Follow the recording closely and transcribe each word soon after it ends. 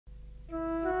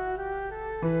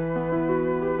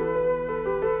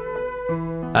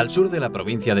Al sur de la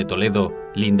provincia de Toledo,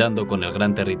 lindando con el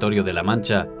gran territorio de La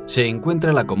Mancha, se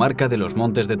encuentra la comarca de los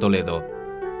Montes de Toledo.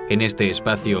 En este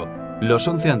espacio, los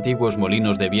 11 antiguos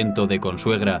molinos de viento de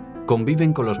Consuegra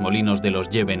conviven con los molinos de Los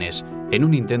Yébenes en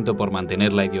un intento por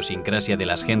mantener la idiosincrasia de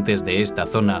las gentes de esta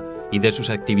zona y de sus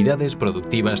actividades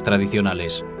productivas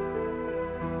tradicionales.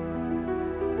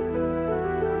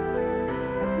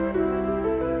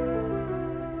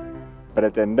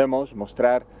 Pretendemos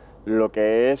mostrar lo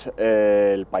que es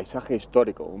el paisaje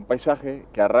histórico, un paisaje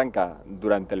que arranca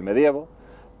durante el medievo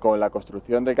con la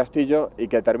construcción del castillo y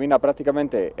que termina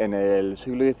prácticamente en el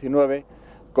siglo XIX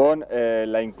con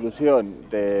la inclusión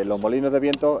de los molinos de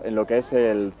viento en lo que es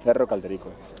el Cerro Calderico.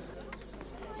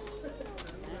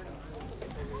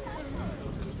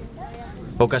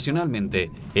 Ocasionalmente,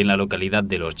 en la localidad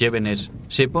de Los Yébenes,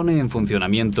 se pone en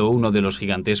funcionamiento uno de los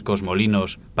gigantescos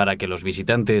molinos para que los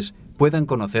visitantes puedan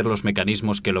conocer los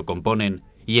mecanismos que lo componen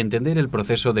y entender el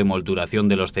proceso de molturación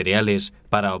de los cereales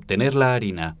para obtener la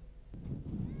harina.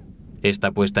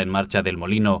 Esta puesta en marcha del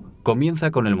molino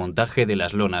comienza con el montaje de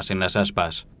las lonas en las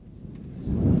aspas.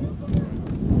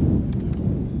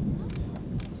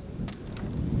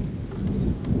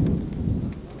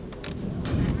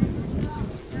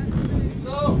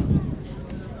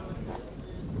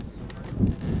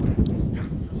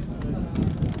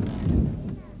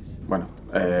 Bueno,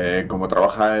 como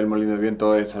trabaja el molino de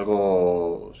viento es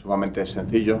algo sumamente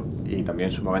sencillo y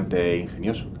también sumamente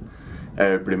ingenioso.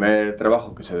 El primer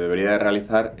trabajo que se debería de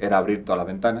realizar era abrir todas las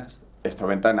ventanas. Estas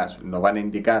ventanas nos van a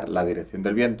indicar la dirección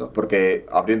del viento, porque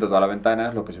abriendo todas las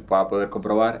ventanas lo que se va a poder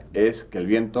comprobar es que el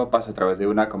viento pasa a través de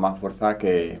una con más fuerza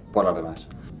que por las demás.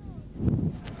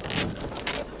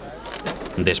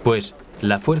 Después,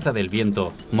 la fuerza del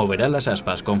viento moverá las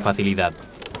aspas con facilidad.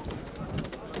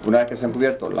 Una vez que se han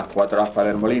cubierto las 4 aspas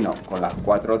del molino con las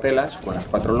 4 telas, con las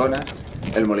 4 lonas,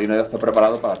 el molino ya está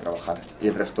preparado para trabajar y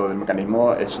el resto del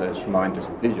mecanismo es sumamente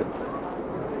sencillo.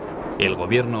 El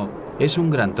gobierno es un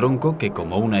gran tronco que,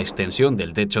 como una extensión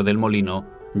del techo del molino,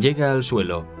 llega al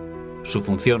suelo. Su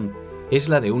función es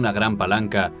la de una gran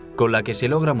palanca con la que se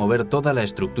logra mover toda la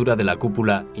estructura de la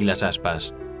cúpula y las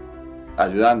aspas.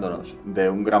 Ayudándonos de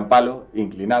un gran palo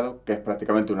inclinado, que es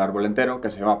prácticamente un árbol entero, que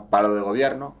se llama palo de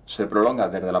gobierno, se prolonga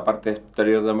desde la parte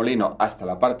exterior del molino hasta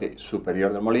la parte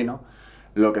superior del molino.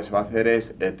 Lo que se va a hacer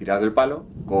es tirar del palo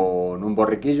con un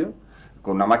borriquillo,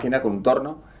 con una máquina, con un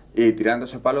torno, y tirando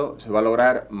ese palo se va a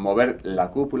lograr mover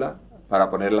la cúpula para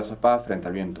poner las aspas frente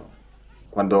al viento.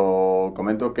 Cuando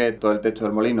comento que todo el techo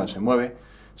del molino se mueve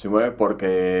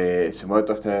porque se mueve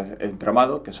todo este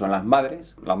entramado, que son las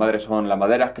madres. Las madres son las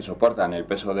maderas que soportan el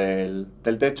peso del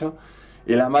techo,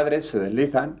 y las madres se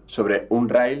deslizan sobre un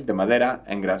rail de madera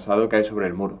engrasado que hay sobre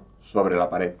el muro, sobre la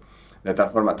pared. De tal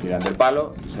forma, tiran del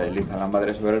palo, se deslizan las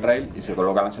madres sobre el rail y se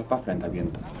colocan las aspas frente al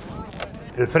viento.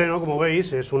 El freno, como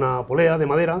veis, es una polea de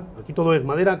madera. Aquí todo es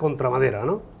madera contra madera,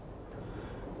 ¿no?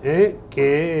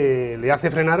 Que le hace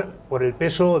frenar por el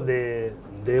peso de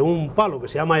un palo que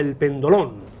se llama el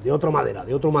pendolón, de otra madera,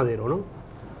 de otro madero, ¿no?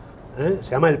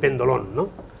 Se llama el pendolón, ¿no?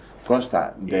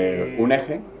 Consta de un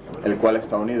eje, el cual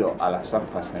está unido a las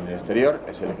aspas en el exterior,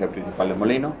 es el eje principal del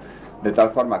molino, de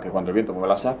tal forma que cuando el viento mueve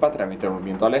las aspas transmite el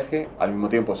movimiento al eje, al mismo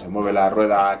tiempo se mueve la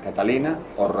rueda catalina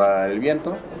o rueda del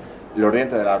viento. Los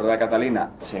dientes de la rueda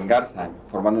catalina se engarzan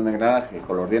formando un engranaje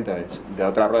con los dientes de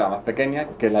otra rueda más pequeña,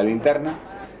 que es la linterna,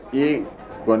 y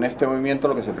con este movimiento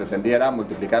lo que se pretendía era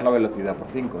multiplicar la velocidad por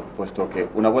 5, puesto que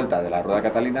una vuelta de la rueda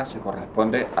catalina se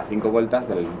corresponde a 5 vueltas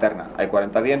de la linterna. Hay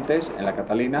 40 dientes en la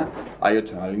catalina, hay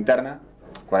 8 en la linterna,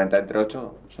 40 entre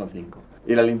 8 son 5.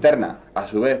 Y la linterna, a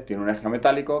su vez, tiene un eje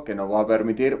metálico que nos va a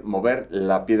permitir mover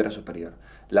la piedra superior.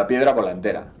 La piedra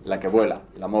volandera, la que vuela,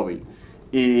 la móvil.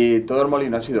 Y todo el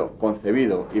molino ha sido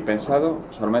concebido y pensado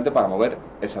solamente para mover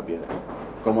esa piedra.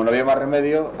 Como no había más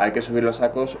remedio, hay que subir los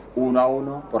sacos uno a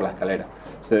uno por la escalera.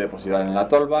 Se depositan en la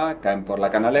tolva, caen por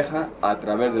la canaleja, a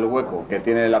través del hueco que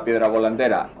tiene la piedra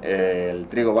volandera, el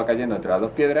trigo va cayendo entre las dos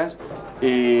piedras,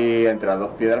 y entre las dos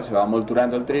piedras se va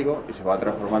molturando el trigo y se va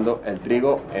transformando el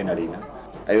trigo en harina.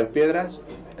 Hay 2 piedras,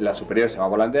 la superior se llama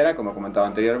volandera, como he comentado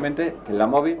anteriormente, que es la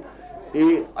móvil,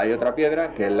 y hay otra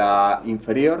piedra que es la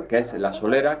inferior, que es la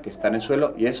solera, que está en el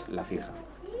suelo y es la fija.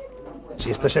 Si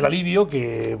este es el alivio,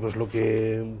 que pues lo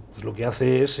que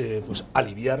hace es pues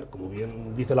aliviar, como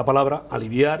bien dice la palabra,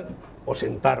 aliviar o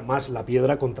sentar más la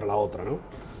piedra contra la otra, ¿no?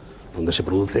 Donde se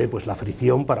produce pues la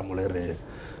fricción para moler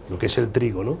lo que es el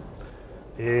trigo, ¿no?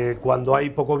 Cuando hay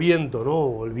poco viento, ¿no?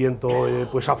 O el viento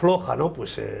pues afloja, ¿no?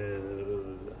 Pues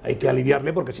hay que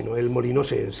aliviarle, porque si no el molino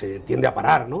se tiende a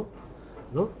parar, ¿no?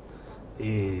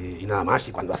 y nada más.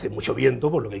 Y cuando hace mucho viento,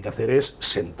 pues lo que hay que hacer es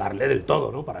sentarle del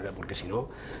todo, ¿no? Porque si no,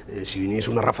 si viniese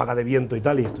una ráfaga de viento y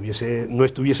tal y no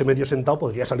estuviese medio sentado,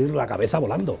 podría salir la cabeza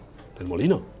volando del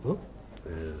molino, ¿no?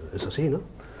 Es así, ¿no?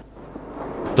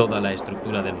 Toda la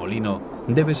estructura del molino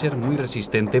debe ser muy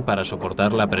resistente para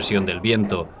soportar la presión del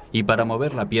viento y para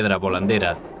mover la piedra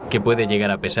volandera, que puede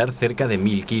llegar a pesar cerca de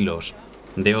 1000 kilos.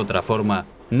 De otra forma,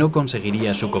 no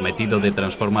conseguiría su cometido de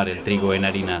transformar el trigo en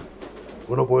harina.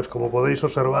 Bueno, pues como podéis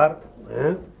observar,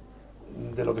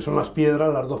 de lo que son las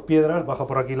piedras, las 2 piedras, baja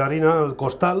por aquí la harina al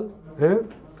costal,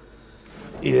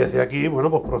 y desde aquí, bueno,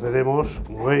 pues procedemos,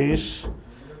 como veis,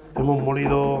 hemos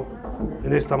molido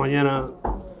en esta mañana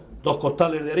 2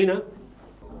 costales de harina,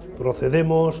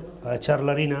 procedemos a echar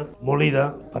la harina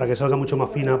molida para que salga mucho más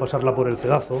fina, pasarla por el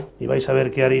cedazo, y vais a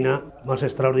ver qué harina más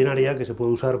extraordinaria que se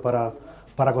puede usar para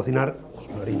cocinar, pues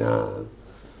una harina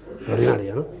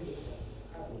extraordinaria, ¿no?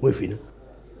 Muy fina.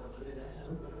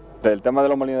 Del tema de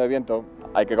los molinos de viento,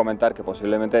 hay que comentar que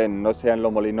posiblemente no sean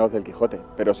los molinos del Quijote,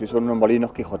 pero sí son unos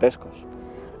molinos quijotescos.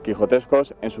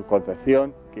 Quijotescos en su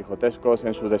concepción, quijotescos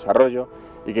en su desarrollo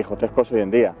y quijotescos hoy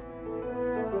en día.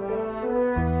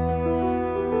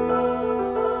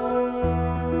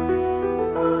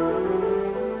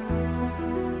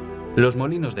 Los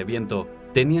molinos de viento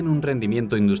tenían un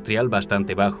rendimiento industrial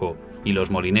bastante bajo y los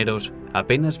molineros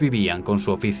apenas vivían con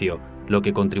su oficio, lo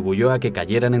que contribuyó a que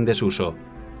cayeran en desuso.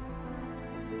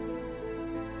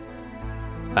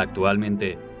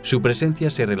 Actualmente, su presencia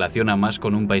se relaciona más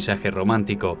con un paisaje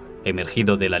romántico,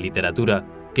 emergido de la literatura,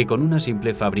 que con una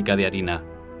simple fábrica de harina.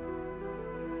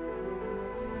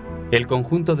 El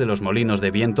conjunto de los molinos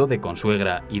de viento de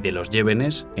Consuegra y de Los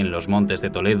Yébenes, en los Montes de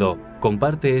Toledo,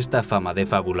 comparte esta fama de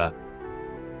fábula.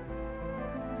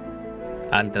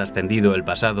 Han trascendido el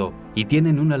pasado y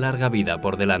tienen una larga vida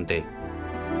por delante.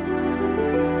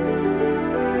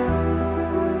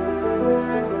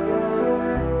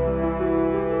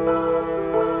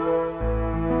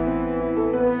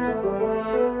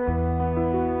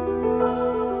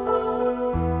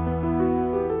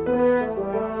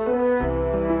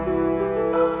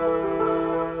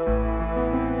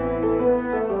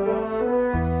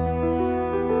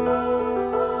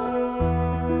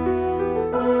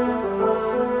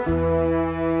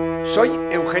 Soy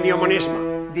Eugenio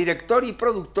Monesma, director y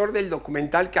productor del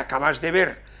documental que acabas de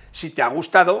ver. Si te ha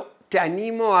gustado, te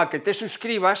animo a que te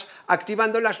suscribas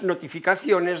activando las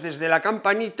notificaciones desde la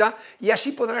campanita y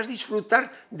así podrás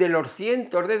disfrutar de los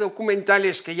cientos de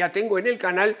documentales que ya tengo en el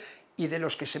canal y de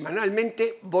los que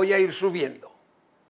semanalmente voy a ir subiendo.